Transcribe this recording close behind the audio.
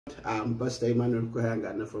Pastor Emmanuel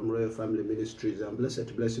Kwihangana from Royal Family Ministries. I'm blessed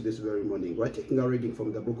to bless you this very morning. We're taking a reading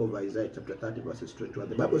from the book of Isaiah chapter 30 verses 21.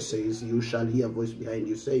 The Bible says, you shall hear a voice behind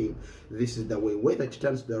you saying, this is the way, whether it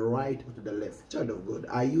turns to the right or to the left. Child of God,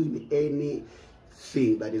 are you in any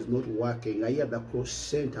thing that is not working? Are you at the cross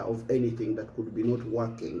center of anything that could be not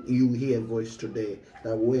working? You hear a voice today.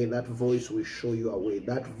 That way, that voice will show you a way.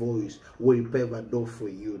 That voice will pave a door for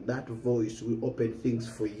you. That voice will open things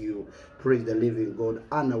for you. Praise the living God.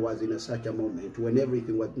 Anna was in such a moment when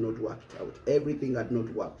everything was not worked out. Everything had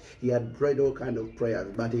not worked. He had prayed all kind of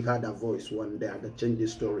prayers, but he had a voice one day that changed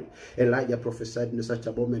his story. Elijah prophesied in such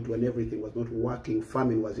a moment when everything was not working.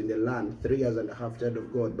 Famine was in the land, 3.5 years, child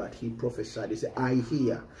of God, but he prophesied. He said, I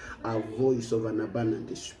hear a voice of an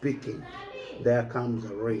abundant speaking. There comes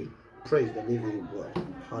a rain. Praise the living God.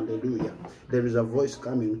 Hallelujah. There is a voice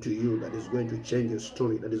coming to you that is going to change your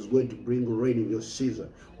story, that is going to bring rain in your season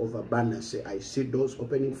of abundance. I see doors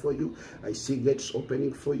opening for you. I see gates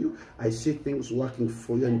opening for you. I see things working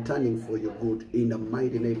for you and turning for your good in the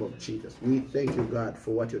mighty name of Jesus. We thank you, God,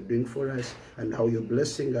 for what you're doing for us and how you're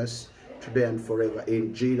blessing us today and forever.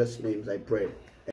 In Jesus' name I pray.